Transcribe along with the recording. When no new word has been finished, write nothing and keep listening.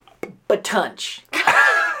batunch.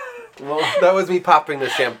 Well, that was me popping the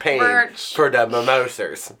champagne Birch. for the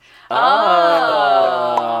mimosas.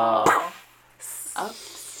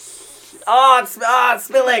 Oh, it's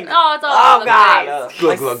spilling. Oh, it's all over the God. place. Glug,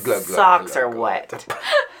 My glug, glug, glug, socks glug, are glug. wet.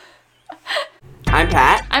 I'm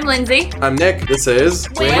Pat. I'm Lindsay. I'm Nick. This is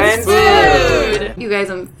Wins Food. You guys,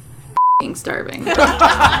 I'm f***ing starving.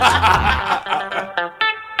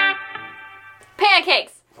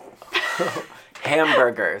 Pancakes.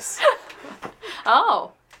 Hamburgers.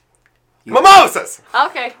 Oh. mimosas.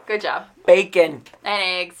 Okay. Good job. Bacon. And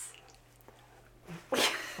eggs.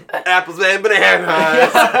 Apples and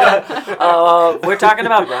bananas. We're talking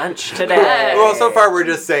about brunch today. Well, so far we're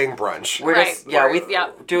just saying brunch. We're Right. just we're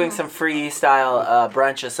Yep. doing some freestyle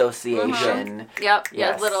brunch association. Yep.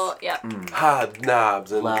 Yes. Yeah. Little. Yep. Hot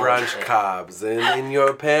knobs and Love brunch it. cobs, and in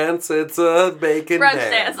your pants it's a bacon Brunch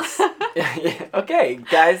dance. dance. Okay,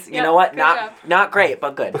 guys, you Yep, know what? good job. Not great,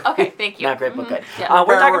 but good. Okay. Thank you. Not great, but good. Yeah.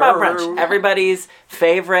 We're talking about brunch. Everybody's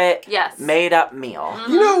favorite Yes. made-up meal.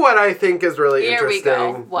 You know what I think is really Here we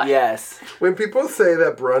interesting? go. What? Yes. When people say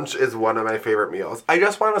that brunch is one of my favorite meals, I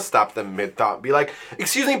just want to stop them mid-thought and be like,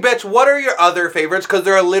 excuse me, bitch, what are your other favorites? Because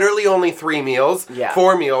there are literally only 3 meals. Yeah.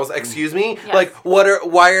 4 meals, excuse me. Yes. Like,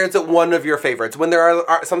 why is it one of your favorites? When there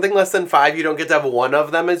are something less than 5, you don't get to have one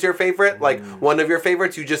of them as your favorite. Like, one of your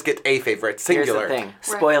favorites, you just get a favorite, singular. Here's the thing.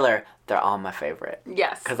 Spoiler, they're all my favorite.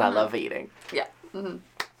 Yes. Because I love eating. Yeah.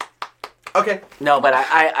 Okay. No, but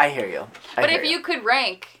I hear you. But if you could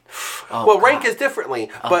rank, Oh, Well, rank is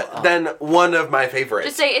differently, but then one of my favorites.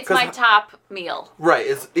 just say it's 'Cause- my top meal. Right,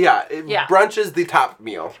 Yeah. brunch is the top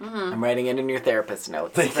meal. I'm writing it in your therapist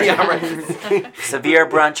notes. Yeah, right. Severe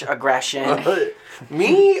brunch aggression.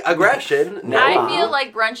 Me? Aggression? No. I feel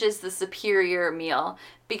like brunch is the superior meal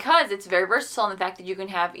because it's very versatile in the fact that you can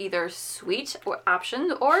have either sweet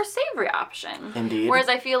option or savory option. Indeed. Whereas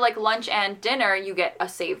I feel like lunch and dinner, you get a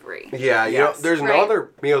savory. Yeah, you Yes. know, there's no Right. other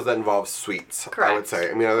meals that involve sweets, I Correct. would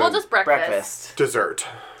say. I mean, other Well, than just breakfast. Breakfast. dessert.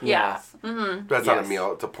 Yeah. Yes. Mm-hmm. That's not a Yes.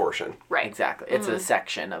 meal, it's a portion. Right. Exactly. It's a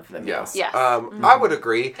section of the meal. Yes. Yes. I would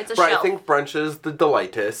agree. It's a but I shelf. think brunch is the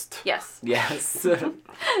delightest. Yes. Yes.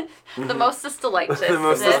 The most delightest. The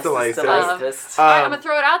most delightest. Delicious. All right, I'm gonna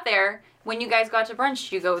throw it out there. When you guys go out to brunch,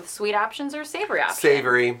 do you go with sweet options or savory options?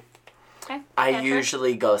 Savory. Okay. I Answer.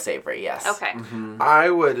 usually go savory, yes. Okay. I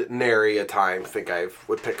would nary a time think I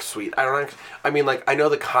would pick sweet. I don't. I mean, like I know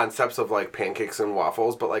the concepts of like pancakes and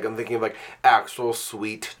waffles, but like I'm thinking of like actual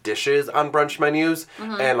sweet dishes on brunch menus,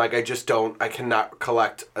 and like I just don't. I cannot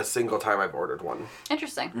collect a single time I've ordered one.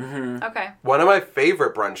 Interesting. Okay. One of my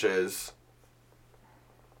favorite brunches.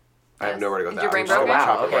 I have Yes. nowhere to go Is with your that. I'm brain just gonna broken?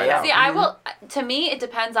 chop it Okay, right yeah. out. See, I will. To me, it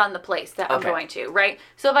depends on the place that I'm Okay. going to, right?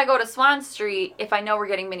 So if I go to Swan Street, if I know we're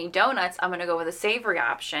getting mini donuts, I'm gonna go with a savory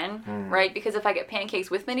option, right? Because if I get pancakes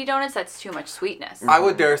with mini donuts, that's too much sweetness. I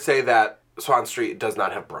would dare say that Swan Street does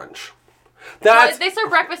not have brunch. Well, That's they serve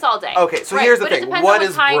breakfast all day. okay. So Right, here's the but it thing: depends what on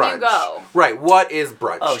is time brunch? you go. Right. What is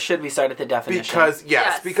brunch? Oh, should we start at the definition? Because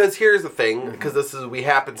Yes. because here's the thing, because this is we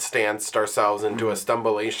happenstanced ourselves into a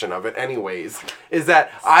stumbleation of it anyways, is that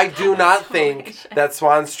I do not think that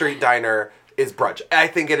Swan Street Diner is brunch. I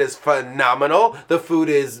think it is phenomenal. The food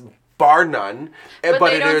is bar none, But but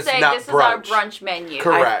they it don't is say not this is our brunch. brunch menu.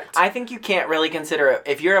 Correct. I think you can't really consider it.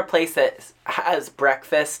 If you're a place that has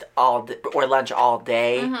breakfast or lunch all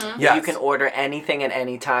day, Yes. you can order anything at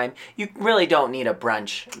any time. You really don't need a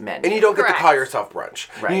brunch menu. And you don't get to Correct. call yourself brunch.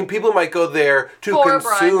 Right. I mean, people might go there to For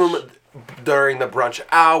consume brunch. during the brunch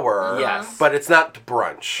hour. Yes. But it's not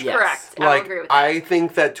brunch. Yes. Correct. I'll Like agree with that. I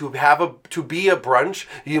think that to be a brunch,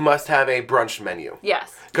 you must have a brunch menu.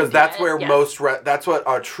 Yes. Because that's where Yes. that's what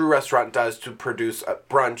a true restaurant does to produce a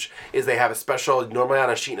brunch, is they have a special, normally on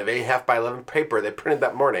a sheet of 8.5 by 11 paper they printed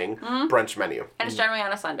that morning, brunch menu. And it's generally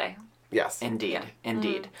on a Sunday. Yes. Indeed,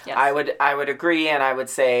 indeed. Yes. I would agree, and I would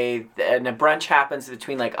say, and a brunch happens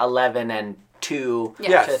between like 11 and 2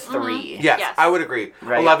 Yes. to 3. Yes, Yes. I would agree.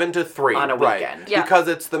 Right. 11 to 3. On a right. weekend. Yeah. Because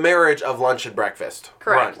it's the marriage of lunch and breakfast.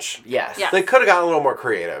 Correct. Brunch. Yes. Yeah. They could have gotten a little more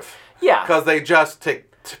creative. Yeah. Because they just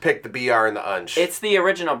picked the BR and the unch. It's the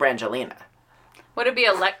original Brangelina. Would it be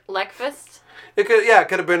a lekfest? It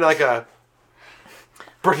could have been like a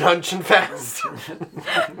brunch fest.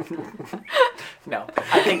 No,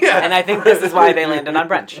 I think, and I think this is why they landed on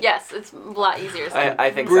brunch. Yes, it's a lot easier. To say. I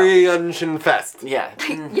think so. Brunch fest. Yeah.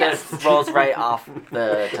 Yes. This rolls right off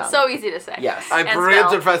the tongue. So easy to say. Yes. A And brunch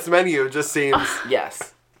spell. fest menu just seems...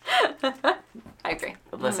 Yes. I agree.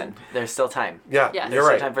 listen, there's still time. Yeah, Yes. you're There's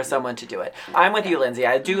right. still time for someone to do it. I'm with you, Lindsay.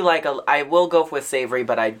 I do like I will go with savory,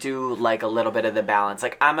 but I do like a little bit of the balance.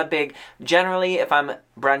 Like I'm a big, generally, if I'm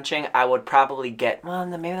brunching, I would probably get, well,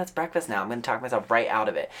 maybe that's breakfast now. I'm going to talk myself right out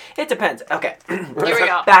of it. It depends. Okay. Here we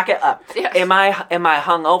go. Back it up. Yes. Am I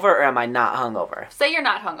hungover or am I not hungover? Say you're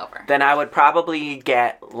not hungover. Then I would probably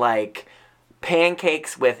get like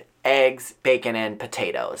pancakes with eggs, bacon, and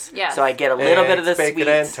potatoes. Yes. So I get a little bit of the Eggs, bacon,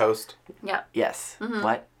 sweets. and toast. Yeah. Yes.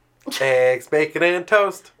 What? Eggs, bacon, and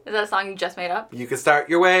toast. Is that a song you just made up? You can start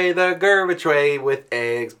your way the Gurvich way with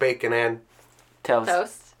eggs, bacon, and... Toast.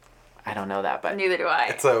 Toast? I don't know that, but Neither do I.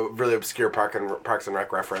 It's a really obscure Parks and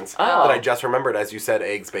Rec reference Oh. that I just remembered as you said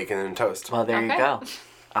eggs, bacon, and toast. well, there you Okay. go.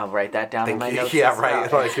 I'll write that down in my notes. Yeah, as well. right.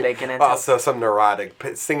 Like, Bacon and toast. also some neurotic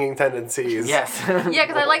singing tendencies. Yes. Yeah,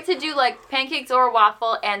 because I like to do like pancakes or a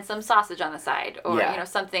waffle and some sausage on the side, or Yeah.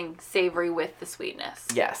 something savory with the sweetness.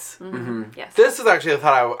 Yes. Mm-hmm. Yes. This is actually a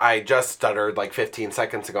thought I just stuttered like 15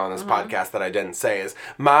 seconds ago on this podcast that I didn't say is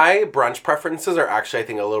my brunch preferences are actually, I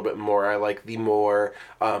think, a little bit more, I like the more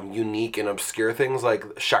unique and obscure things like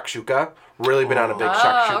shakshuka. Really been on a big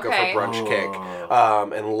shakshuka okay. for brunch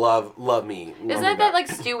kick. And love me. Isn't it that like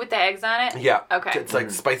stew with the eggs on it? Yeah. Okay. It's like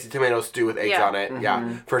spicy tomato stew with eggs Yeah. on it.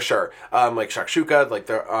 Yeah, for sure. Like shakshuka, like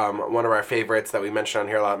the one of our favorites that we mentioned on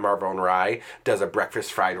here a lot, Marvel and Rye, does a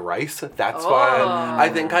breakfast fried rice. That's fun. I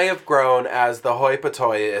think I have grown as the hoi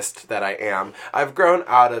potoyist that I am. I've grown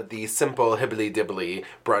out of the simple hibbly dibbly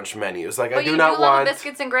brunch menus. Like But I do you not do love want the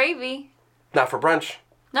biscuits and gravy. not for brunch.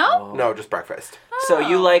 No? No, just breakfast. So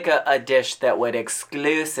you like a dish that would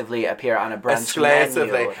exclusively appear on a brunch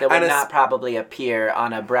Exclusively. menu that would And not probably appear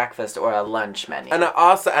on a breakfast or a lunch menu. And I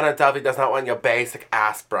also, Anna Delvey does not want your basic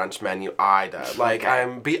ass brunch menu either. Like, Okay.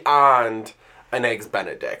 I'm beyond an Eggs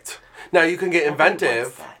Benedict. Now, you can get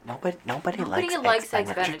inventive. Nobody likes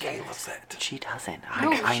Eggs Benedict. Jay loves it. She doesn't.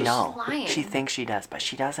 No, I she's know. lying. She thinks she does, but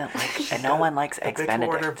she doesn't like. And no one likes eggs They can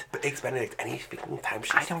order Benedict. Eggs Benedict any freaking time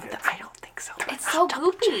she I don't think so. It's so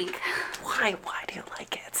goopy. Why do you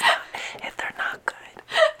like it? It's not, if they're not good.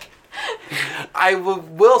 I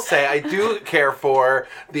will say, I do care for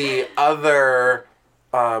the other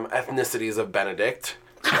ethnicities of Benedict.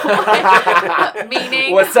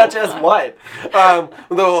 Meaning. Well, such as what?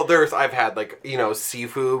 Though I've had like,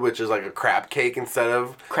 seafood, which is like a crab cake instead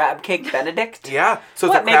of, Crab cake Benedict? yeah. So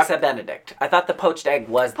What it's a makes crab. a Benedict? I thought the poached egg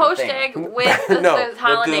was Poached the thing. egg with the, No, the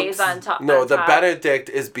hollandaise the- on top. No, on the top. Benedict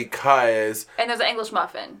is because And there's an English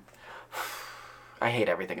muffin. I hate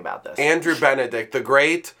everything about this. Andrew Benedict, the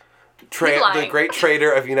great lying.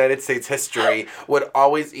 trader of United States history, would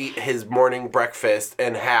always eat his morning breakfast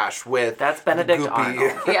and hash with That's Benedict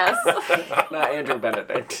Arnold. Yes. Not Andrew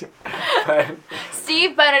Benedict. But-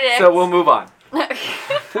 Steve Benedict. so we'll move on.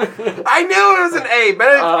 I knew it was an A.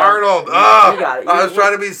 Benedict Arnold. Ugh. you got it. I was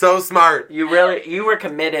trying to be so smart. You were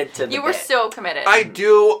committed to the You were bit. so committed. I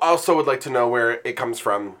do also would like to know where it comes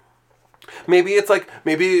from. Maybe it's like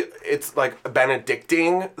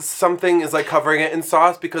Benedicting something is like covering it in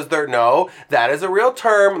sauce because that is a real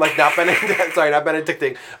term, like not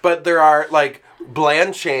Benedicting, but there are like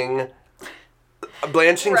blanching Right.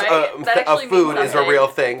 That a actually food means is a something. real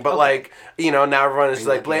thing, but like, now everyone is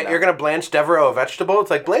like, looking it up. you're gonna blanch Devereaux a vegetable?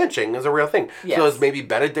 It's like blanching is a real thing. Yes. So is maybe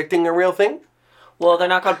Benedicting a real thing? Well, they're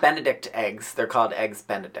not called Benedict eggs. They're called eggs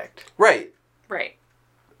Benedict. Right. Right.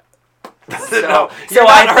 No, so you're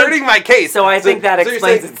I not think- hurting my case. so I think that you're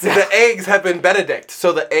explains saying itself. The eggs have been Benedict,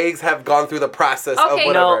 so the eggs have gone through the process of Okay,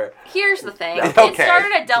 whatever. Here's the thing. Okay. It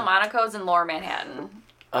started at Delmonico's in Lower Manhattan.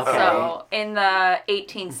 Okay. So, in the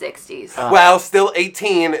 1860s. Well, still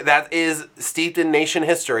 18. That is steeped in nation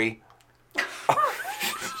history.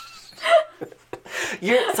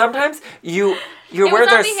 Sometimes your was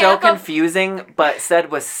words on are so behalf of- confusing, but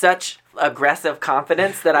said with such aggressive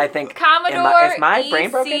confidence that I think Commodore is my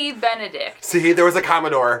brain broken? E.C. Benedict. See, there was a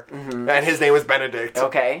Commodore, and his name was Benedict.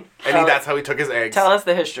 Okay. And that's how he took his eggs. Tell us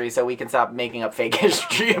the history so we can stop making up fake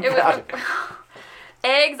history It about was it.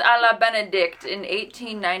 Eggs a la Benedict in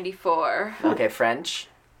 1894. Okay, French.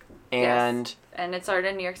 And Yes. And it started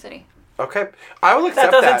in New York City. Okay. I will that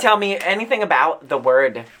accept doesn't that. tell me anything about the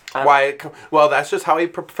word. Why? Well, that's just how he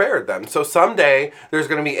prepared them. So someday there's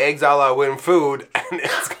going to be eggs a la Win Food, and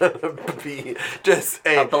it's going to be just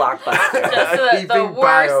A blockbuster. Just a the heaping worst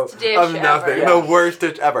pile dish of nothing. ever. The worst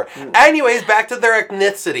dish ever. Anyways, back to their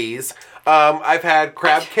ethnicities. I've had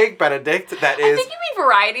crab cake Benedict. That I is think you mean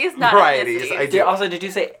varieties, not Varieties, ethnicities. I do. Did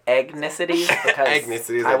you say ethnicities? Because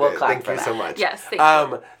ethnicities. I will did. clap Thank for you that. so much. Yes, thank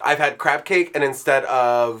you. I've had crab cake, and instead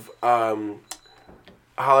of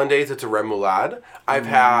hollandaise, it's a remoulade. I've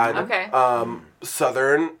had Okay.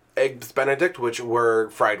 Southern eggs Benedict, which were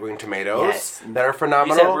fried green tomatoes Yes. that are You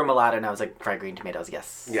phenomenal. said remoulade, and I was like, fried green tomatoes,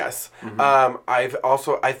 yes. Yes.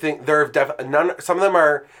 I think there have some of them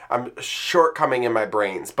are shortcoming in my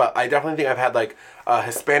brains, but I definitely think I've had like a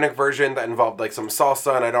Hispanic version that involved like some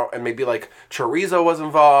salsa and maybe like chorizo was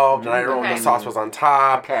involved, and I don't know if the sauce was on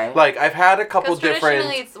top. Okay. Like I've had a couple Because traditionally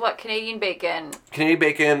different it's what, Canadian bacon, Canadian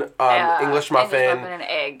bacon, English muffin. and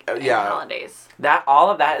egg in yeah. hollandaise. All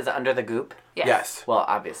of that is under the goop? Yes. Well,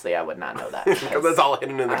 obviously, I would not know that. Because that's all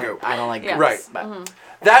hidden in the goop. I don't like Yeah. goops. Right. But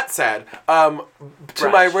That said, to my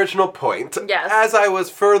Brunch. original point, Yes. as I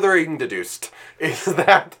was furthering deduced, is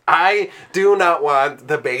that I do not want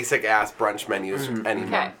the basic ass brunch menus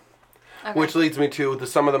anymore. Okay. Which leads me to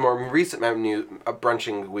some of the more recent menu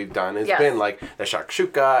brunching we've done has Yes. been like the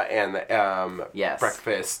shakshuka and the Yes.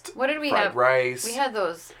 breakfast What did we fried have? rice. We had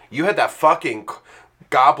those. You had that fucking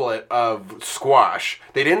goblet of squash.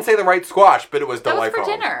 They didn't say the right squash, but it was That was delightful.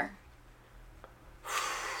 for dinner.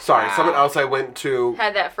 Sorry, Wow. someone else I went to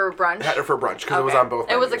Had that for brunch. had it for brunch because it was Okay. on both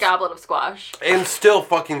It was a menus. goblet of squash. And still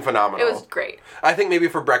fucking phenomenal. It was great. I think maybe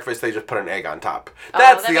for breakfast they just put an egg on top. Oh,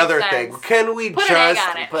 That's that the makes other sense. thing. Can we Put just an egg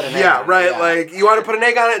on it. Put an egg Yeah, on it, right. yeah. Like you want to put an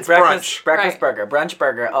egg on it? It's breakfast Right. burger, brunch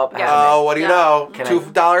burger. Oh, Yeah. Oh, what do you Yeah. know? Can I-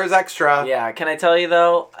 $2 extra. Yeah, can I tell you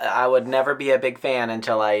though? I would never be a big fan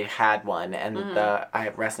until I had one, and I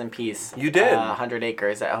rest in peace. You did. 100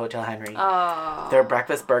 Acres at Hotel Henry. Oh. Their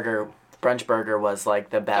breakfast burger, brunch burger, was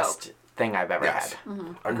like the best thing I've ever Yes.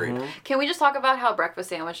 had. Agreed. Can we just talk about how breakfast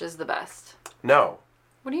sandwich is the best? No.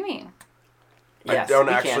 What do you mean? Yes, I don't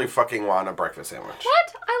we actually can. fucking want a breakfast sandwich.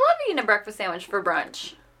 What? I love eating a breakfast sandwich for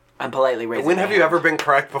brunch. I'm politely raising. When my have you hand. ever been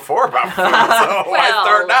correct before about food? So why Well.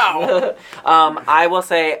 start now? I will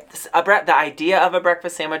say the idea of a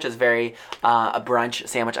breakfast sandwich is very a brunch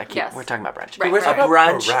sandwich. Yes. We're talking about brunch. Right, We're right, talking A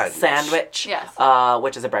about brunch brunch. sandwich. Yes.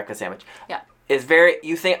 Which is a breakfast sandwich. Yeah. Is very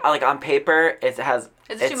you think like on paper it has.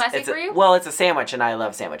 Is it too messy it's for you? Well, it's a sandwich, and I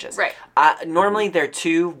love sandwiches. Right. Normally they're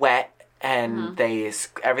too wet. And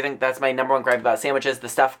everything, that's my number one gripe about sandwiches. The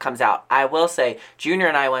stuff comes out. I will say, Junior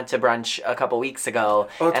and I went to brunch a couple weeks ago,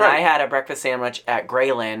 Oh, that's and right. I had a breakfast sandwich at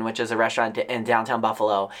Graylin, which is a restaurant in downtown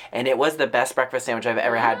Buffalo, and it was the best breakfast sandwich I've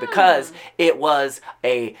ever had because it was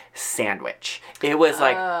a sandwich. It was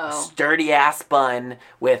like Oh. sturdy ass bun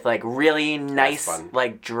with like really nice, bun.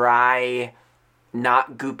 like dry,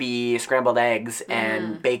 not goopy scrambled eggs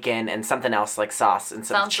and bacon and something else like sauce and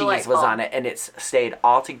some Sounds cheese was delightful. on it, and it stayed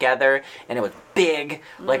all together, and it was big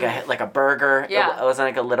like a burger. Yeah. It wasn't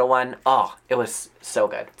like a little one. Oh, it was so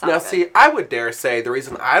good. Now, good. see, I would dare say the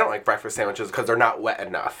reason I don't like breakfast sandwiches is because they're not wet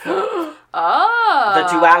enough. Oh. The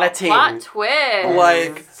duality. Plot twist.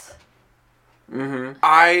 Like,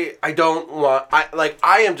 I don't want,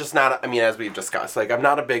 I am just not, I mean, as we've discussed, like, I'm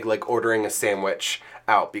not a big, like, ordering a sandwich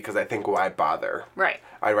out because I think why bother? Right.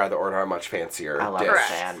 I'd rather order a much fancier I love dish. a Correct.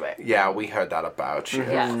 sandwich. Yeah, we heard that about you.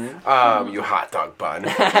 Yes. You hot dog bun.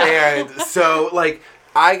 And so, like,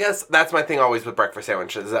 I guess that's my thing always with breakfast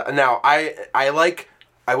sandwiches. Now, I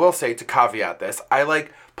will say to caveat this, I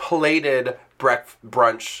like plated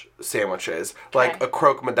brunch sandwiches, like Okay. a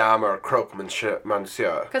croque madame or a croque monsieur.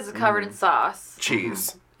 Because it's covered in sauce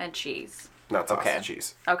Cheese. and cheese. Not sauce, Okay.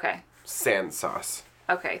 cheese. Okay. Sand sauce.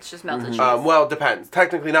 Okay, it's just melted cheese. Well, it depends.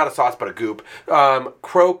 Technically not a sauce, but a goop.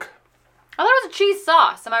 Croque, I thought it was a cheese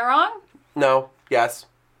sauce. Am I wrong? no, yes.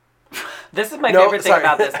 This is my No, favorite thing sorry.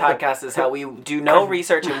 about this podcast is how we do no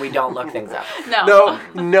research and we don't look things up. No.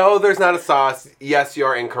 No, there's not a sauce. Yes,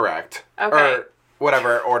 you're incorrect. Okay. Or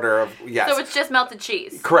whatever order of, yes. So it's just melted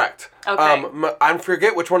cheese. Correct. Okay. I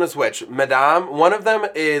forget which one is which. Madame, one of them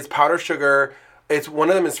is powdered sugar. One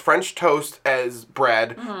of them is French toast as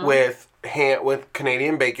bread with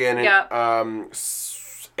Canadian bacon and Yep.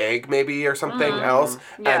 egg maybe or something else,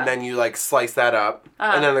 Yeah. and then you like slice that up.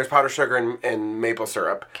 And then there's powdered sugar and maple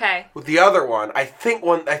syrup. Okay. With the other one, I think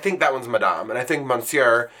that one's Madame, and I think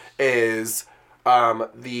Monsieur is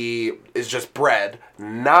just bread,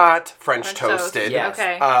 not French French toast. toasted. Yes.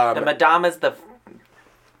 Okay. The Madame is the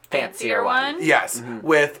fancier one. Yes,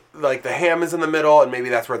 with like the ham is in the middle, and maybe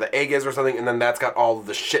that's where the egg is or something, and then that's got all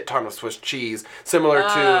the shit ton of Swiss cheese, similar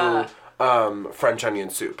to French onion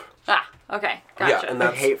soup. Ah, okay. Gotcha. Yeah, and I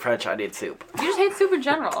that's hate French onion soup. You just hate soup in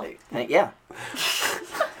general. Yeah.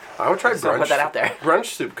 I would try So brunch. put that out there. Brunch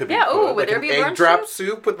soup could be Yeah, good. ooh, would like there an be egg brunch drop soup?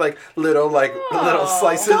 soup with like little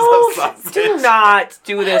slices of Don't sausage. do not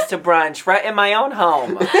do this to brunch right in my own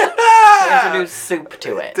home. Introduce soup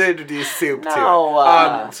to it. To introduce soup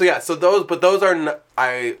No, to it. So those are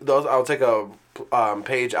I'll take a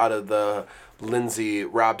page out of the Lindsay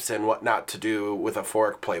Robson What Not to Do with a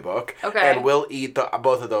Fork playbook. Okay. And we'll eat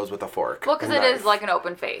both of those with a fork. Well, because and it is knife. like an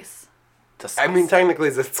open face. I mean, technically,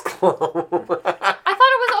 it's closed. I thought it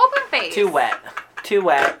was open face. Too wet. Too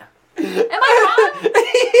wet. Am I wrong?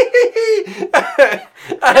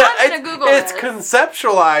 I'm gonna Google It's this.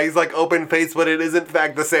 conceptualized like open face, but it is in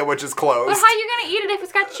fact the sandwich is closed. But how are you gonna eat it if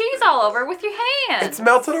it's got cheese all over with your hands? It's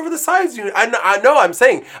melted over the sides. I know. I'm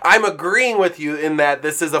saying I'm agreeing with you in that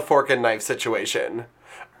this is a fork and knife situation.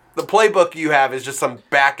 The playbook you have is just some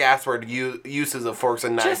back-assward uses of forks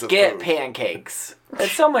and knives. Just of get food. pancakes.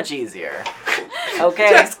 It's so much easier. Okay?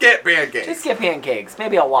 Just get pancakes. Just get pancakes.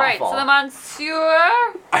 Maybe a waffle. Right, so the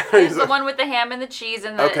Monsieur is the one with the ham and the cheese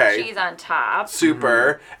and the Okay. cheese on top.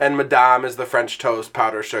 Super. And Madame is the French toast,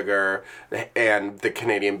 powdered sugar, and the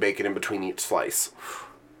Canadian bacon in between each slice.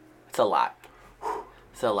 It's a lot.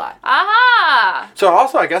 It's a lot. Aha! So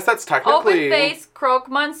also, I guess that's technically... Open face croque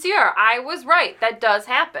monsieur. I was right. That does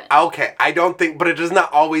happen. Okay, I don't think... But it is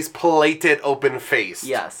not always plated open-faced.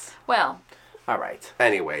 Yes. Well, All right.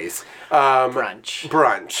 Anyways. Brunch.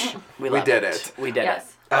 Brunch. We love did it. We did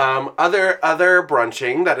yes. it. Other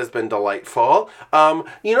brunching that has been delightful.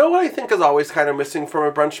 You know what I think is always kind of missing from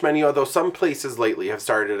a brunch menu, although some places lately have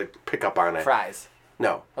started to pick up on it. Fries.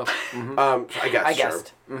 No. Okay. Mhm. I guess. I sure.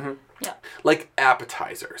 guessed. Mm-hmm. Yeah. Like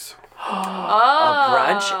appetizers. Oh. A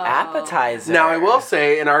brunch appetizer. Now, I will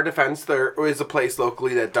say, in our defense, there is a place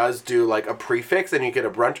locally that does do like a prefix, and you get a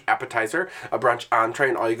brunch appetizer, a brunch entree,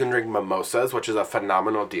 and all you can drink mimosas, which is a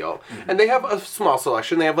phenomenal deal. Mm-hmm. And they have a small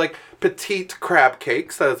selection. They have like petite crab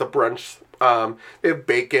cakes. That is a brunch. They have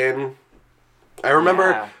bacon. I remember,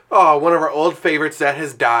 Yeah. one of our old favorites that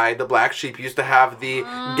has died, the Black Sheep, used to have the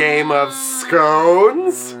game of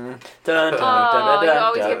scones. Dun, dun, Oh, dun, you dun,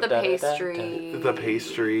 always dun, get the dun, dun, pastry. The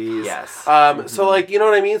pastries. Yes. So like, you know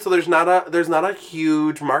what I mean? So there's not a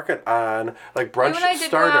huge market on like brunch You and I did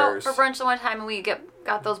starters. go out for brunch the one time and we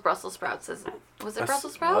got those Brussels sprouts. Was it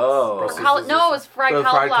Brussels sprouts? Oh. Or no, it was fried It was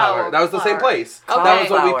cauliflower. That was the same place. Okay. That was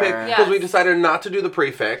what we Cauliflower. picked because we Yes. decided not to do the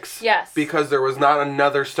prefix. Yes. Because there was not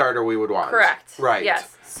another starter we would want. Correct. Right.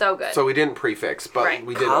 Yes. So good. So we didn't prefix, but Right.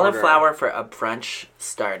 we did Cauliflower order. for a brunch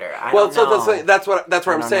starter. I Well, don't so know. that's what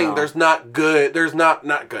I'm don't saying. know. There's not good. There's not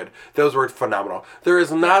good. Those were phenomenal. There is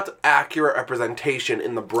not accurate representation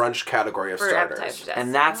in the brunch category of for starters. appetizers, yes.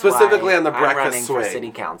 And that's Specifically why on the I'm breakfast running for swing.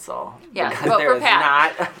 city council. Yeah, Because vote there for is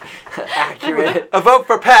Pat. not accurate. A vote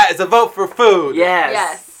for Pat is a vote for food. Yes.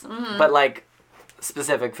 Yes. Mhm. But like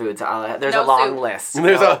specific foods. There's No a long soup. list.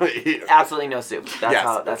 There's No, a absolutely no soup. That's yes.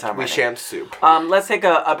 how I'm we running. shan't soup. Let's take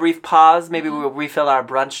a brief pause. Maybe we'll refill our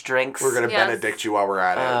brunch drinks. We're gonna Yes. benedict you while we're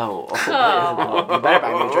at it. Oh. Oh. You better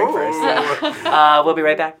buy me a drink first. We'll be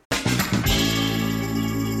right back.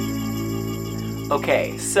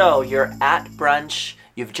 Okay, so you're at brunch.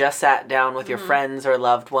 You've just sat down with your friends or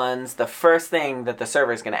loved ones. The first thing that the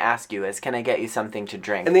server's going to ask you is, can I get you something to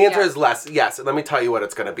drink? And the answer Yeah. is less. Yes, and let me tell you what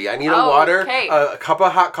it's going to be. I need a Oh, water, okay. a cup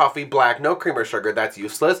of hot coffee, black, no cream or sugar, that's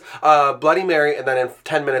useless, Bloody Mary, and then in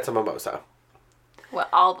 10 minutes a mimosa. Well,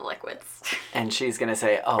 all the liquids. And she's going to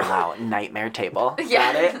say, oh, wow, nightmare table.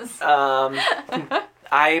 Yes. Got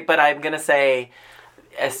it? But I'm going to say,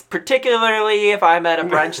 particularly if I'm at a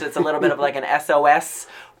brunch that's a little bit of like an SOS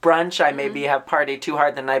brunch, I maybe have partied too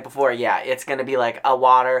hard the night before. Yeah, it's going to be like a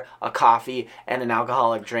water, a coffee, and an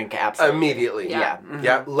alcoholic drink. Absolutely. Immediately. Yeah.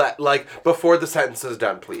 Yeah, like, before the sentence is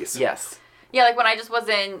done, please. Yes. Yeah, like when I just was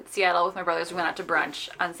in Seattle with my brothers, we went out to brunch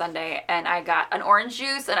on Sunday, and I got an orange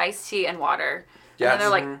juice, an iced tea, and water. Yes. And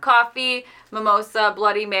then they're like coffee, mimosa,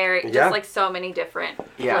 Bloody Mary, Yeah. just like so many different.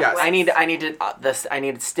 Yeah, Yes. I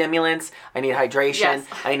need stimulants. I need hydration. Yes.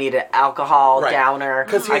 I need an alcohol Right. downer.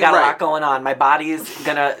 'Cause I got a right. lot going on. My body's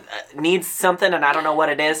gonna needs something, and I don't know what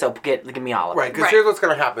it is. So give me all of Right, it. because Right. here's what's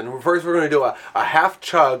going to happen. First, we're going to do a half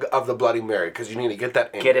chug of the Bloody Mary, because you need to get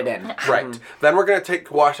that in. Get it in. Right. Then we're going to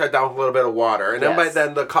wash that down with a little bit of water. And then by Yes.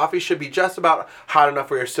 then, the coffee should be just about hot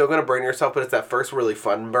enough where you're still going to burn yourself, but it's that first really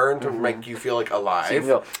fun burn to make you feel like alive. So you can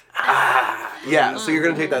go, Yeah, so you're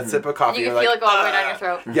going to take that sip of coffee. You can you're feel like, it go all the way down your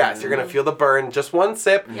throat. Yes, you're going to feel the burn, just one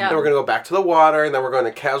sip. Yeah. Then we're going to go back to the water, and then we're going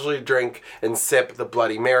to casually drink and sip the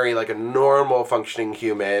Bloody Mary like a normal functioning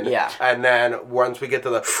human. Yeah. And then once we get to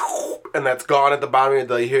the, and that's gone at the bottom, you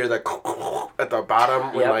hear the at the bottom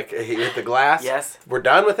when Yep. like you hit the glass. Yes. We're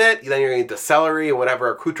done with it. Then you're going to eat the celery and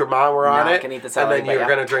whatever accoutrement we're on Not it. gonna eat the celery, and but then you're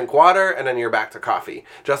yeah. going to drink water, and then you're back to coffee.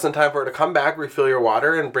 Just in time for it to come back, refill your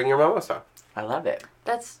water, and bring your mimosa. I love it.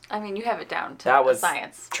 You have it down to That was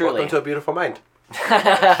science. Truly. Welcome to a beautiful mind.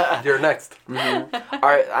 You're next.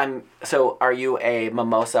 Are you a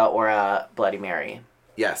mimosa or a Bloody Mary?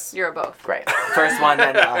 Yes. You're a both. Great. First one,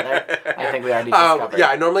 then the other. I think we already discovered. Yeah,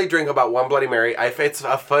 I normally drink about one Bloody Mary. If it's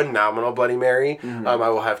a phenomenal Bloody Mary, I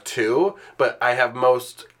will have 2. But I have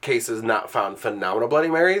most cases not found phenomenal Bloody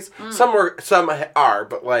Marys. Some are,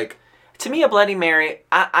 but like. To me, a Bloody Mary,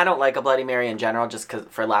 I don't like a Bloody Mary in general, just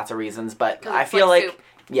for lots of reasons. But 'Cause I it's feel like like soup.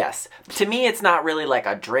 yes, to me, it's not really like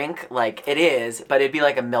a drink. Like it is, but it'd be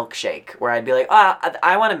like a milkshake, where I'd be like,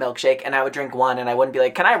 I want a milkshake, and I would drink one, and I wouldn't be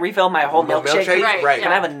like, can I refill my whole milkshake? Right.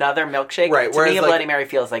 Can I have another milkshake? Right. To Whereas, me, a like- Bloody Mary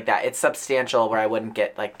feels like that. It's substantial, where I wouldn't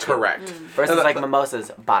get like 2. Correct. Versus And like the-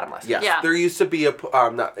 mimosas, bottomless. Yes, Yeah. there used to be it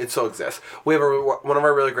still exists. We have one of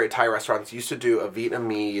our really great Thai restaurants used to do a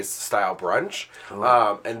Vietnamese style brunch,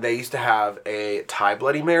 and they used to have a Thai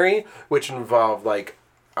Bloody Mary, which involved like.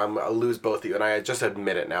 I'll lose both of you, and I just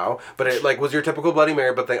admit it now. But it like was your typical Bloody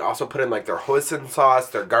Mary, but they also put in like their hoisin sauce,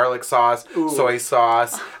 their garlic sauce, soy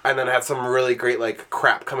sauce, and then had some really great like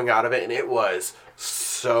crap coming out of it, and it was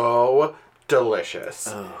so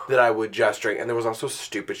delicious that I would just drink. And there was also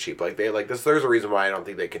stupid cheap. Like they like this. There's a reason why I don't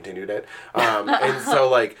think they continued it. And so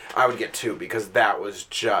like I would get 2 because that was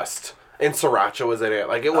just. And sriracha was in it.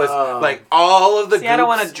 Like it was like all of the. See, I don't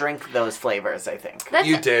want to goops- drink those flavors. I think.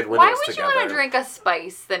 You did when Why it was would you want together. to drink a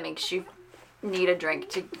spice that makes you need a drink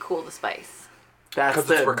to cool the spice? That's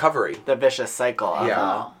Because it's recovery. the vicious cycle. Of, Yeah.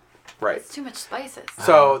 Oh, Right. it's too much spices.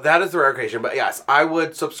 So that is the rare occasion. But yes, I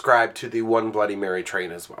would subscribe to the one Bloody Mary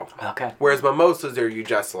train as well. Okay. Whereas mimosas are you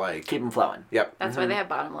just like. Keep them flowing. Yep. That's why they have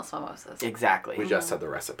bottomless mimosas. Exactly. We just said the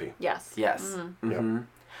recipe. Yes. Yes. Yep.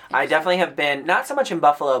 I definitely have been, not so much in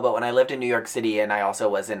Buffalo, but when I lived in New York City and I also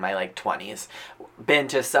was in my like 20s, been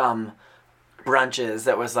to some brunches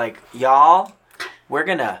that was like, y'all, we're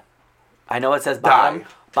gonna, I know it says Die.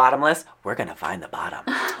 bottomless, we're gonna find the bottom.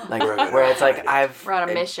 Like, We're gonna where it's like, find it. I've We're on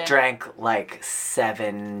a mission. drank like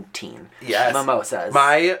 17 Yes. mimosas.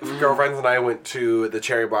 My girlfriends and I went to the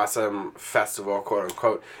Cherry Blossom Festival, quote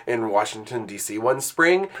unquote, in Washington, D.C. one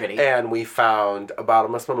spring. Pretty. And we found a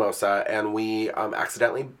bottomless mimosa, and we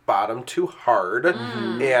accidentally bottomed too hard.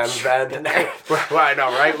 And then, well, I know,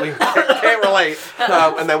 right? We can't relate.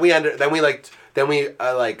 And then we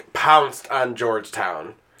pounced on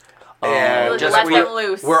Georgetown. And Just let them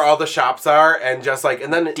loose. where all the shops are, and just like,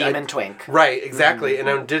 and then Demon Twink. Right, exactly. And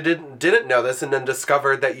then didn't know this, and then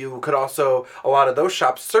discovered that you could also, a lot of those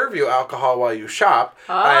shops serve you alcohol while you shop.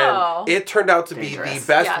 Oh. And it turned out to be Dangerous. the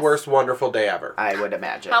best, Yes. worst, wonderful day ever. I would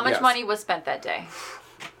imagine. How much Yes. money was spent that day?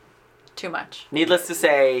 Too much. Needless to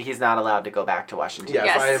say, he's not allowed to go back to Washington. Yes,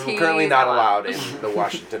 Yes, I am he's currently not not. allowed in the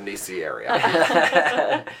Washington, D.C. area.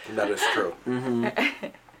 That is true.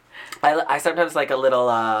 I sometimes like a little,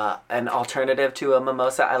 an alternative to a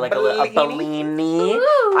mimosa. I like a Bellini.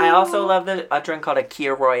 Ooh. I also love a drink called a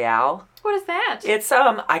Kir Royale. What is that? It's,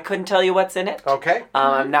 I couldn't tell you what's in it. Okay.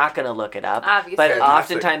 I'm not going to look it up. Obviously. But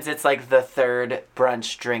Fantastic. oftentimes it's like the third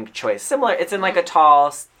brunch drink choice. Similar, it's in like a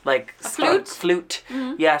tall, like... flute? Flute.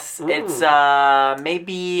 Yes. Ooh. It's,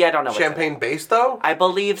 maybe, I don't know what's in it. Champagne based, though? I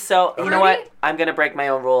believe so. You know Fruity? what? I'm gonna break my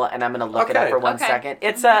own rule and I'm gonna look it up Okay. for 1 Okay. second.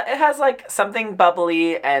 It's it has like something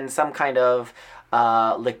bubbly and some kind of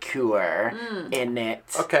liqueur in it.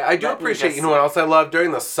 Okay, I do Let me appreciate, just you know what else I love?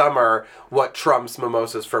 During the summer, what trumps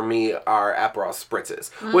mimosas for me are Aperol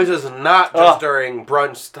Spritzes, which is not just Ugh. during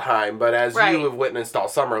brunch time, but as Right. you have witnessed all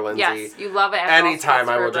summer, Lindsay, Yes, you love it. anytime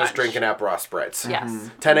I will just drink an Aperol Spritz. Yes.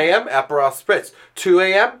 10 a.m., Aperol Spritz. 2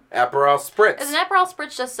 a.m., Aperol Spritz. Is an Aperol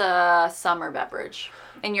Spritz just a summer beverage,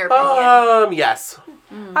 in your opinion? Yes.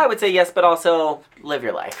 I would say yes, but also live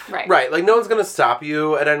your life. Right. Right, like no one's going to stop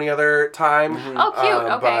you at any other time. Oh, cute.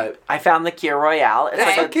 Okay. But I found the Kir Royale. It's Okay.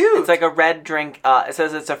 like So cute. It's like a red drink. It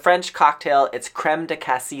says it's a French cocktail. It's creme de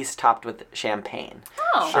cassis topped with champagne.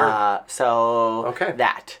 Oh. Sure. So Okay.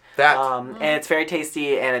 that. That. And it's very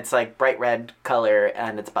tasty, and it's like bright red color,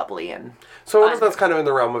 and it's bubbly, and So I wonder if that's kind of in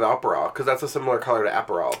the realm of Aperol, because that's a similar color to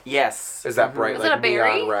Aperol. yes. Is that bright, Is like it a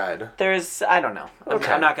berry? neon red? There's, I don't know.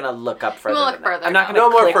 Okay. I'm not gonna look up further. We'll look than that. further, I'm not no. gonna No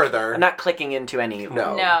more click- further. I'm not clicking into any.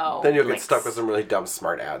 No. No. Then you'll get Links. stuck with some really dumb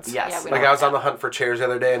smart ads. Yes. Yeah, we Like don't I was want on the hunt for chairs the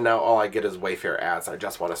other day, and now all I get is Wayfair ads. I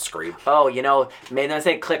just want to scream. Oh, you know, made them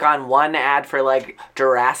say click on one ad for like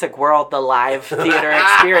Jurassic World, the live theater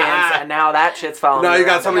experience, and now that shit's falling. No, you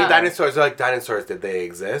got around so many everywhere. dinosaurs. They're like, dinosaurs, did they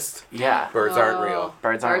exist? Yeah. Birds aren't real.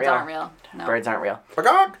 Birds aren't real. No. Birds aren't real.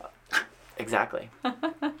 Agog! Exactly.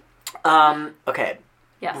 Okay.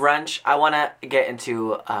 Yes. Brunch. I want to get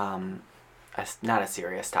into not a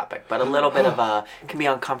serious topic, but a little bit of a can be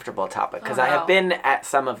uncomfortable topic because Oh, I have no. been at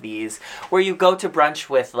some of these where you go to brunch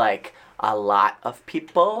with like a lot of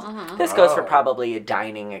people. This goes for Oh. probably a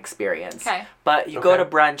dining experience. Okay. But you go Okay. to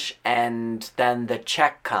brunch and then the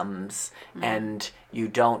check comes and you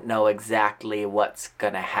don't know exactly what's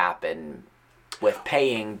going to happen with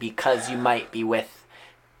paying because you might be with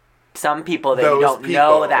some people that you don't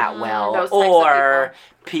know that well, those types of or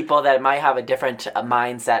people that might have a different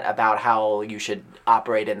mindset about how you should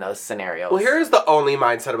operate in those scenarios. Well, here's the only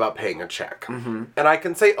mindset about paying a check. Mm-hmm. And I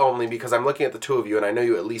can say only because I'm looking at the two of you and I know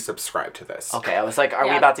you at least subscribe to this. Okay, I was like, are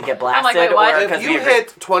we Yeah. about to get I'm like, blasted? wait, what? Or If 'cause you we agree-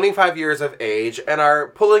 hit 25 years of age and are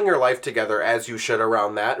pulling your life together as you should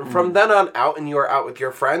around that, and from then on out and you are out with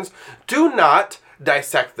your friends, do not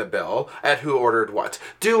dissect the bill at who ordered what.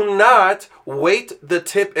 Do not weight the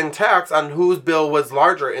tip and tax on whose bill was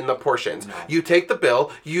larger in the portions. No. You take the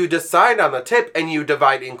bill, you decide on the tip, and you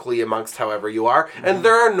divide equally amongst however you are, and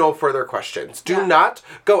there are no further questions. Do not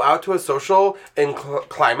go out to a social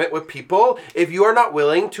climate with people if you are not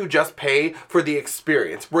willing to just pay for the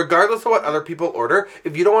experience. Regardless of what other people order,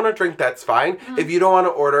 if you don't want to drink, that's fine. If you don't want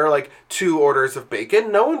to order like 2 orders of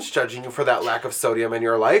bacon, no one's judging you for that lack of sodium in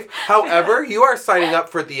your life. However, you are signing up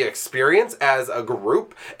for the experience as a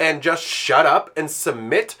group, and just shut up and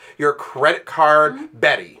submit your credit card,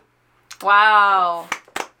 Betty. Wow.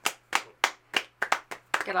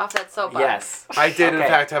 Get off that soapbox. Yes. I did, in Okay.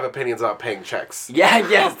 fact, have opinions about paying checks. Yeah,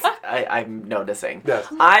 yes. I'm noticing. Yes.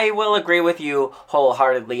 I will agree with you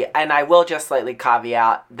wholeheartedly, and I will just slightly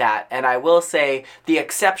caveat that, and I will say the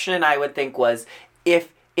exception I would think was if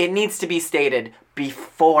it needs to be stated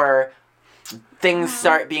before things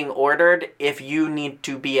start being ordered, if you need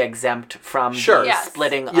to be exempt from Sure. the Yes.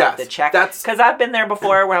 splitting of Yes. the check. That's- Because I've been there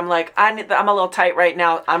before where I'm like, I'm a little tight right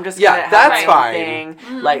now. I'm just Yeah, gonna have that's my own fine.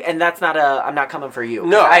 thing. Like, and that's not I'm not coming for you.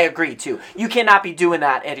 No. I agree too. You cannot be doing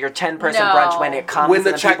that at your 10-person No. brunch when it comes When the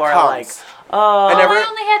and check people are comes. like, oh, I never- I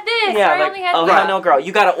only had this. yeah, I like, only had oh, that. no, girl,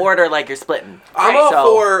 you gotta order like you're splitting. I'm Right. all So-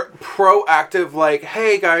 for proactive, like,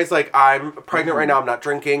 hey guys, like, I'm pregnant right now, I'm not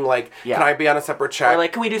drinking, like, Yeah. can I be on a separate check? Or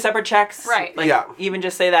like, can we do separate checks? Right. Like, Yeah. even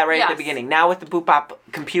just say that right at the Yes. beginning. Now with the Boop Bop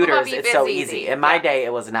computers, Boop Bop it's so is easy. easy. In my Yeah. day,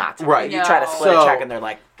 it was not. Right. You try to No. split So- a check and they're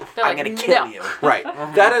like, They're I'm like, gonna kill no. you. Right.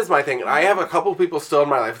 That is my thing. I have a couple people still in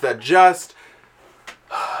my life that just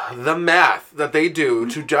the math that they do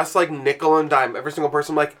to just like nickel and dime every single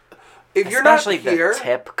person. Like, if you're Especially not here, the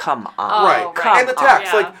tip, come on. Oh, right. right. And the tax,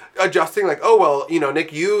 Yeah. like adjusting, like, oh well, you know,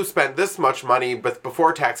 Nick, you spent this much money, but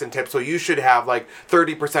before tax and tip, so you should have like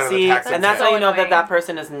 30% of the See, tax and and that's tip. how you know annoying. that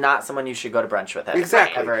person is not someone you should go to brunch with.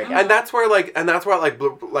 Exactly. Ever again. And that's where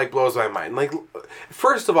like blows my mind. Like,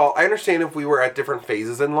 first of all, I understand if we were at different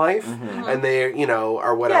phases in life and they, you know,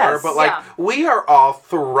 or whatever, Yes. but like Yeah. we are all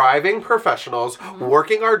thriving professionals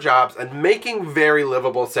working our jobs and making very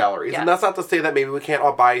livable salaries. And Yes. that's not to say that maybe we can't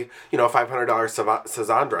all buy, you know, $500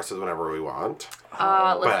 Cezanne dresses whenever we want.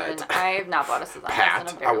 Listen, But- I have not bought a Cezanne Pat. in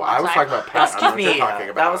a very long I was time. talking about Pat. I Excuse don't know what me, you're talking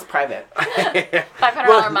about. that was private.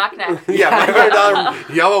 $500 mock neck. Yeah,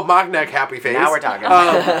 $500 yellow mock neck happy face. Now we're talking.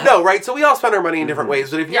 No, right? So we all spend our money in different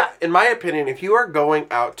ways. But if you, Yeah. in my opinion, if you are going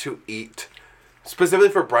out to eat, specifically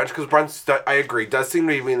for brunch, because brunch, I agree, does seem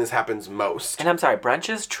to be when this happens most. And I'm sorry, brunch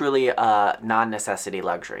is truly a non-necessity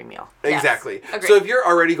luxury meal. Yes. Exactly. Agreed. So if you're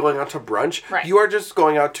already going out to brunch, Right. you are just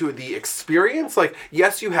going out to the experience. Like,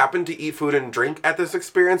 yes, you happen to eat food and drink at this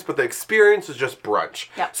experience, but the experience is just brunch.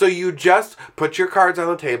 Yep. So you just put your cards on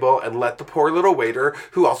the table and let the poor little waiter,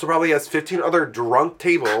 who also probably has 15 other drunk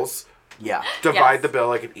tables, Yeah. divide Yes. the bill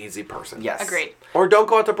like an easy person. Yes. Agreed. Or don't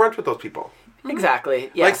go out to brunch with those people. Exactly.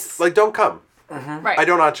 Yes. Like don't come. Right. I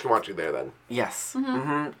don't actually want you there then. Yes.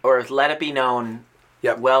 Mm-hmm. Or let it be known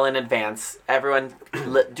Yep. well in advance. Everyone,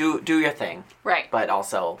 do your thing, Right. but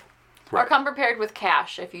also, Or come prepared with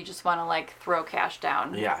cash if you just want to like throw cash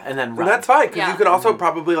down. yeah, and then run. And that's fine, because Yeah. you can also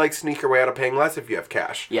probably like sneak your way out of paying less if you have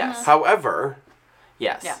cash. Yes. However,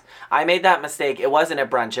 Yes. Yeah. I made that mistake. It wasn't at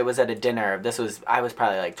brunch. It was at a dinner. I was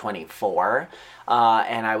probably like 24.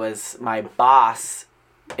 And my boss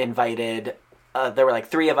invited, there were like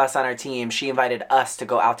 3 of us on our team. She invited us to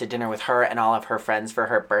go out to dinner with her and all of her friends for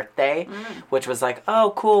her birthday, which was like,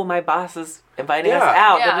 oh, cool. My boss is inviting us Yeah.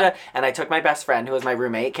 out. Yeah. Da, da, da. And I took my best friend, who was my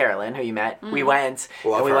roommate, Carolyn, who you met. We went,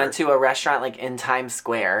 Love and we her. went to a restaurant like in Times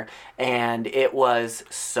Square, and it was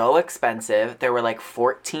so expensive. There were like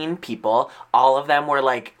 14 people. All of them were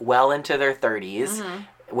like well into their 30s.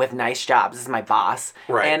 With nice jobs. This is my boss.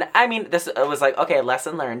 Right. And I mean, this was like, okay,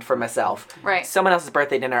 lesson learned for myself. Right. Someone else's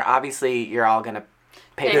birthday dinner, obviously you're all going to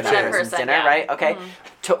pay Pay for for that that person's person, dinner, yeah. right? Okay.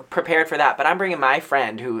 Prepared for that. But I'm bringing my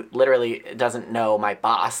friend who literally doesn't know my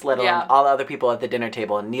boss, let alone Yeah. all the other people at the dinner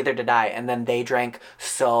table, and neither did I. And then they drank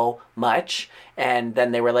so much. And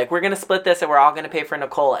then they were like, we're going to split this and we're all going to pay for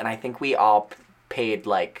Nicole. And I think we all paid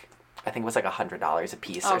like, I think it was like $100 a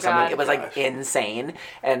piece Oh, or something. God. It was like Gosh. insane.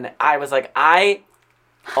 And I was like, I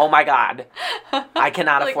oh my God, I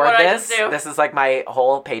cannot Like, afford what do I this. just do? This is like my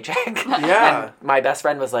whole paycheck. Yeah. And my best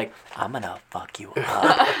friend was like, I'm gonna fuck you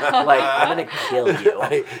up. Like, I'm gonna kill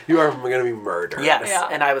you. You are gonna be murdered. Yes. Yeah.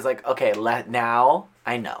 And I was like, okay, now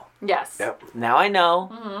I know. Yes. Yep. Now I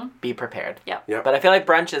know. Be prepared. Yep. Yep. But I feel like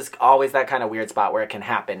brunch is always that kind of weird spot where it can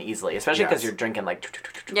happen easily, especially because Yes. you're drinking like.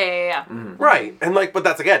 Yeah. Right. And like, but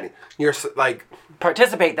that's again, you're like,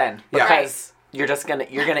 Participate then, Yeah. because you're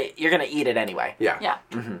gonna eat it anyway. yeah.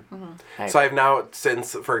 Yeah. So I've now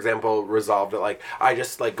since, for example, resolved that like I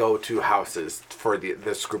just like go to houses for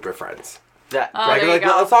this group of friends. That, Oh, Like, there you like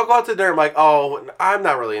go. let's all go out to dinner. I'm like, oh, I'm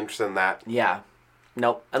not really interested in that. yeah.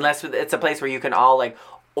 Nope. Unless it's a place where you can all like.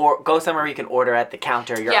 Or go somewhere where you can order at the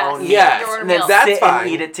counter your Yes. own meal. Yes. Your order And then meals. That's sit fine. and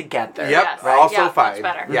eat it together. Yep. Yes. Right? Also Yeah, much fine.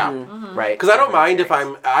 better. Yeah. Right. Because I don't Different mind if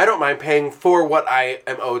experience. I don't mind paying for what I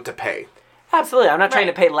am owed to pay. Absolutely. I'm not trying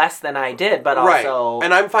to Right. pay less than I did, but Right. also.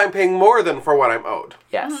 And I'm fine paying more than for what I'm owed.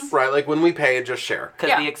 yes. Right. Like when we pay, just share. Because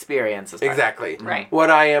Yeah. the experience is part of it. Exactly. Right. What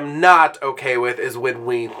I am not okay with is when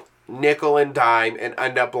we nickel and dime and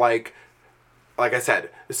end up like I said,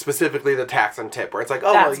 specifically the tax and tip, where it's like, oh,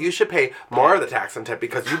 well, That's- you should pay more of the tax and tip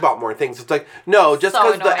because you bought more things. It's like, no, just So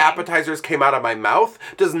because the annoying. appetizers came out of my mouth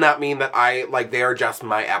does not mean that they are just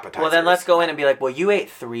my appetizers. Well, then let's go in and be like, well, you ate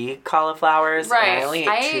 3 cauliflowers. And Right. I only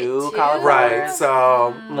I ate ate 2 two. cauliflowers. Right,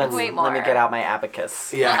 so... Wait more. Let me get out my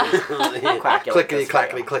abacus. Yeah. Calculate Clickety, this for you.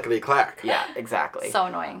 clackety, clickety, clack. Yeah, exactly. So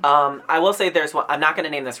annoying. I will say there's one. I'm not going to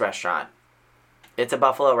name this restaurant. It's a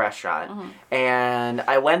Buffalo restaurant. And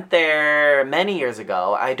I went there many years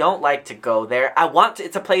ago. I don't like to go there.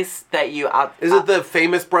 It's a place that Is it the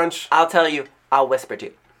famous brunch? I'll tell you. I'll whisper to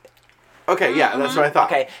you. Okay, yeah, that's what I thought.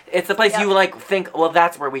 Okay. It's the place Yep. you like think, well,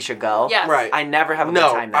 that's where we should go. Yes. Right. I never have a No,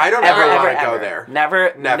 good time there. I don't ever, ever wanna ever, go ever. there.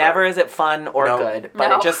 Never, Never. never is it fun or No. good, but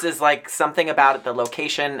No. it just is like something about it, the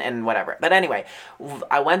location and whatever. But anyway,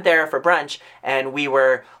 I went there for brunch and we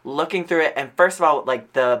were looking through it. And first of all,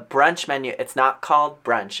 like the brunch menu, it's not called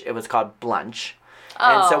brunch. It was called blunch.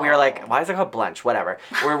 And so we were like, why is it called blunch? Whatever.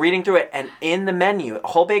 We're reading through it and in the menu, a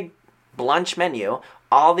whole big blunch menu,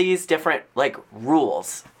 all these different like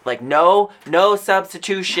rules. Like no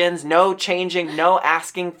substitutions, no changing, no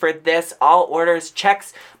asking for this. All orders,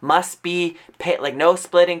 checks must be paid. Like no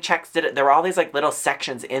splitting checks. There were all these like little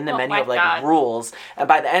sections in the Oh menu my of like God. rules. And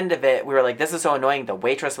by the end of it, we were like, this is so annoying. The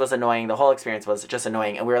waitress was annoying. The whole experience was just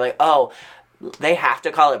annoying. And we were like, oh, they have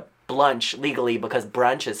to call it blunch legally because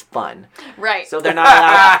brunch is fun. Right. So they're not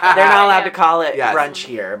allowed. They're not allowed Yeah. to call it Yes. brunch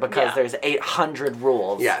here because Yeah. there's 800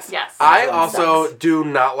 rules. Yes. Yes. I That one also sucks. do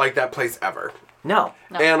not like that place ever. No,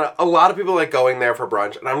 No. And a lot of people like going there for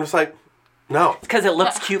brunch, and I'm just like, no. because it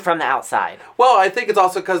looks cute from the outside. Well, I think it's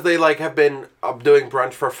also because they like have been doing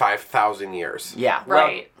brunch for 5,000 years. Yeah. Well,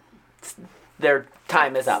 Right. their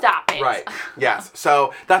time is up. Stop it. Right. Yes.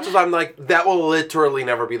 So that's what I'm like. That will literally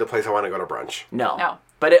never be the place I want to go to brunch. No. No.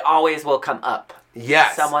 But it always will come up.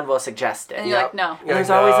 Yes. Someone will suggest it. And you're Yep. like, no. And there's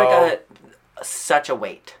always like such a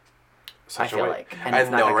wait. Such I a feel wait. like. And And it's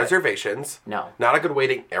not no that good. reservations. No. Not a good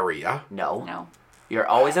waiting area. No. No. You're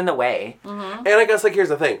always in the way. And I guess like here's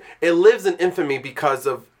the thing. It lives in infamy because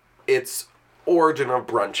of its origin of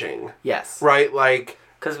brunching. Yes. Right? Like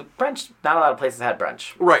Because brunch, not a lot of places had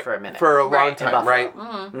brunch. right For a minute. For a long Right. time, Buffalo.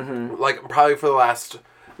 right? Like probably for the last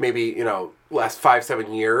maybe, last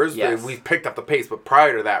 5-7 years, Yes. we've picked up the pace, but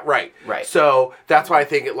prior to that, right. Right. So that's why I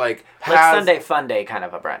think it like has Like Sunday fun day kind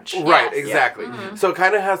of a brunch. Right, Yes. exactly. So it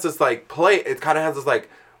kind of has this like it kind of has this like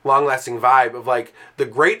long-lasting vibe of like the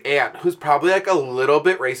great aunt who's probably like a little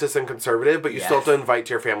bit racist and conservative, but you still have to Yes. invite to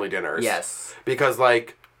your family dinners. Yes. Because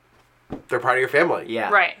like they're part of your family. Yeah.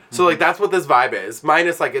 Right. So like that's what this vibe is.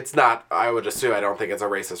 Minus like it's not. I would assume I don't think it's a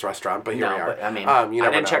racist restaurant, but here No, we are. but I mean, you I never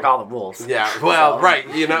didn't know. check all the rules. Yeah, well, So- right.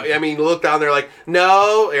 I mean, you look down there like,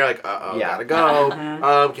 no. And you're like, uh-oh, Yeah. gotta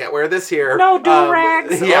go. Can't wear this here. No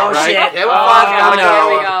do-rags. Yeah, Oh, right. shit. Camouflage, Oh, gotta no. go.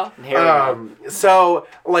 Here we go. Here we go. So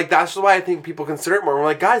like that's why I think people consider it more. We're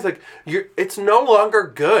like, guys, like it's no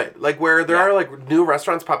longer good. Like where there Yeah. are like new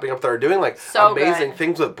restaurants popping up that are doing like So amazing good.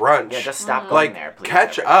 things with brunch. Yeah, just stop going like there, please.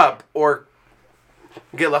 catch everybody. up or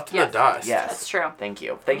get left in Yes. the dust. Yes. That's true. Thank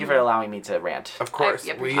you. Thank you for allowing me to rant. Of course.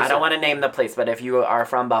 I- We I don't want to name the place, but if you are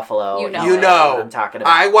from Buffalo, You know You it. know. what I'm talking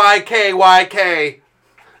about. IYKYK.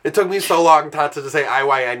 It took me so long not to say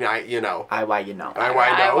IYN, you know. I you know.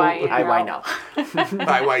 IY know. I know.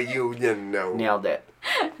 IYU, you know. Nailed it.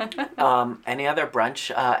 Any other brunch?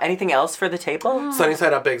 Anything else for the table? Sunny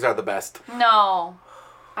side up bigs are the best. No.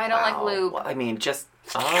 I don't like Wow. lube. Well, I mean, just.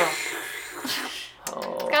 It's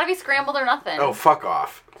gotta be scrambled or nothing. Oh, fuck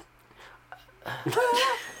off.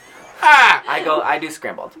 I do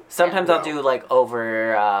scrambled. Sometimes I'll do like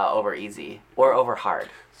over easy or over hard.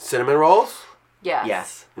 Cinnamon rolls? Yes.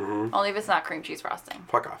 Yes. Only if it's not cream cheese frosting.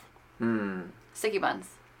 Fuck off. Sticky buns.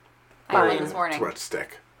 I had one this morning. Too much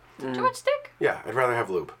stick. Too much stick? Yeah, I'd rather have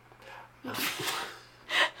lube.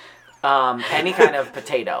 Any kind of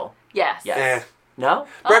potato. Yes. Yes. Eh. No?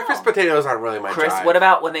 Breakfast potatoes aren't really my Chris, drive. what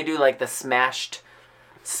about when they do like the smashed,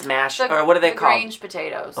 or what are they the called? Grange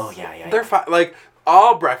potatoes. Oh, yeah. They're fine. Like,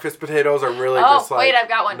 all breakfast potatoes are really Oh, just like... wait, I've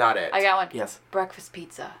got one. Not it. I got one. Yes. Breakfast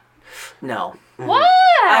pizza. No. What?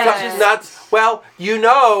 Well, you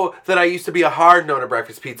know that I used to be a hard no to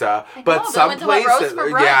breakfast pizza, but know, some went to what, roast places, for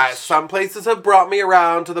brunch? yeah, some places have brought me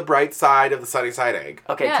around to the bright side of the sunny side egg.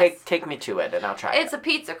 Okay, Yes. take me to it and I'll try It's it. a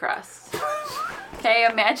pizza crust. Okay,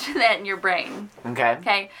 imagine that in your brain. Okay.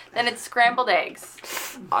 Okay, then it's scrambled eggs.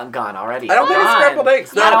 I'm gone already. I don't think it's Gone. scrambled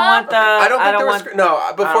eggs. No, I don't want the. I don't think there want, was. No,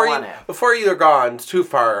 want it. before you're gone, it's too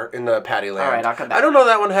far in the patty land. All right, I'll come back. I don't know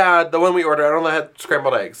that one had the one we ordered. I don't know that had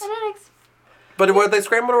scrambled eggs. I had eggs. But were they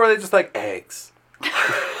scrambled or were they just like eggs?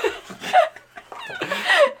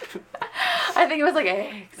 I think it was like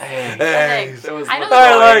eggs. Eggs. It was I know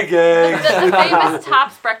I the- like eggs. The famous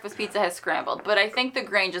Tops breakfast pizza has scrambled, but I think the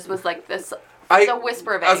Grange's was like this. It's a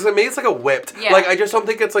whisper of I was eggs. gonna maybe it's like a whipped. Yeah. Like I just don't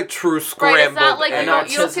think it's like true scrambled. not like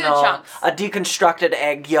eggs. you don't see the chunks. A deconstructed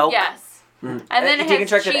egg yolk. Yes. And then a it has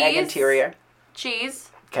deconstructed cheese, egg interior. cheese,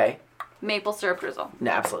 Okay. maple syrup drizzle.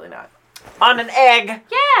 No, absolutely not. On an egg.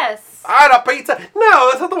 Yes. On a pizza? No,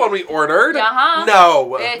 that's not the one we ordered. Uh-huh.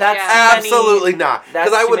 No, Bitch, That's yeah. absolutely not. that's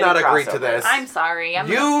Because I too would many not agree to crossovers. this. I'm sorry. I'm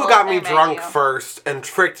You gonna got pull me up their drunk menu. first and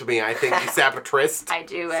tricked me. I think you sabotrist. I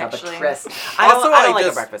do actually. Sabotrist. I don't Also, like a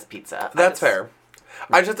just- breakfast pizza. That's fair.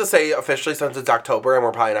 I just have to say officially, since it's October and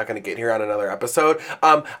we're probably not going to get here on another episode,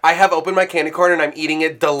 I have opened my candy corn and I'm eating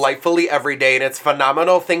it delightfully every day and it's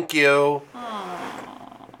phenomenal. Thank you.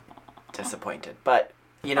 Disappointed, but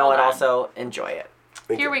you know Hold what? on. Also enjoy it.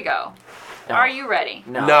 Thank Here you. we go. No. Are you ready?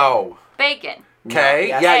 No. Bacon. Okay.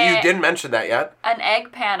 No, yes. Yeah, Eh. you didn't mention that yet. An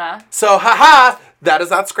egg panna. So, haha, that is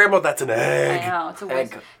not scrambled. That's an I egg. know, it's a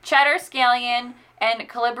whisk. Egg. Cheddar, scallion, and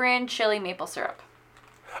Calabrian chili maple syrup.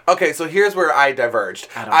 Okay, so here's where I diverged.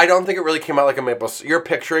 I don't think it really came out like a maple. You're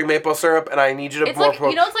picturing maple syrup, and I need you to It's like-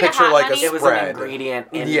 you know, it's like a picture hot like honey? a It was spread. an ingredient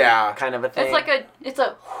in Yeah. kind of a thing. It's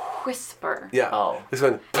a whisper. Yeah. Oh. It's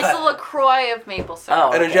going, It's a LaCroix of maple syrup.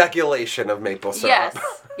 Oh. an okay. ejaculation of maple syrup. Yes.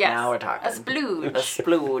 Yes. Now we're talking. A splooge. A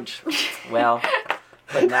splooge. Well,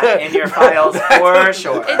 put that in your files for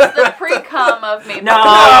sure. It's the pre-cum of maple No.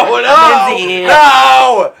 syrup. No, Lindsay.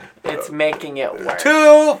 no! It's making it work.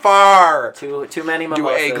 Too far. Too many Do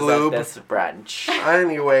mimosas egg at lube. this brunch.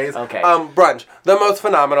 Anyways. Okay. Brunch. The most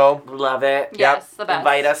phenomenal. Love it. Yes, the best.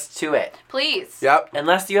 Invite us to it. Please. Yep.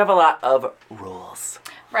 Unless you have a lot of rules.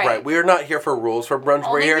 Right. We are not here for rules for brunch.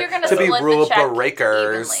 Only We're if here you're gonna to be split the rule check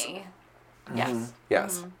breakers. evenly. Yes.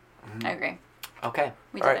 Yes. I agree. Okay.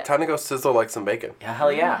 We All did right, it. time to go sizzle like some bacon. Yeah,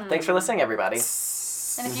 hell yeah. Thanks for listening, everybody.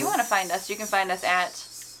 And if you want to find us, you can find us at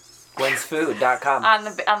Wensfood.com. on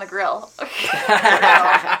the grill.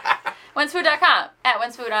 Wensfood.com, at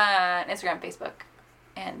Wensfood on Instagram, Facebook,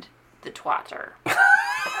 and the Twatter.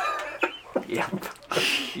 Yep.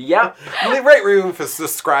 Yep. Rate, review,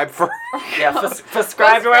 subscribe for. Yeah.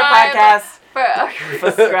 Subscribe to our podcast.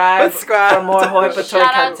 Subscribe for more Hoi Polloi Shout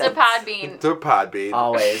out content. to Podbean. to Podbean.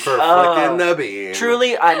 Always. For Oh. flicking the bean.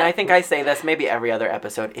 Truly, and I think I say this maybe every other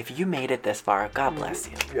episode. If you made it this far, God bless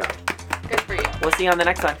you. Yeah. Good for you. We'll see you on the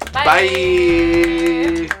next one.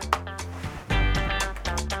 Bye.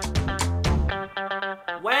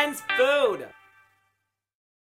 When's food?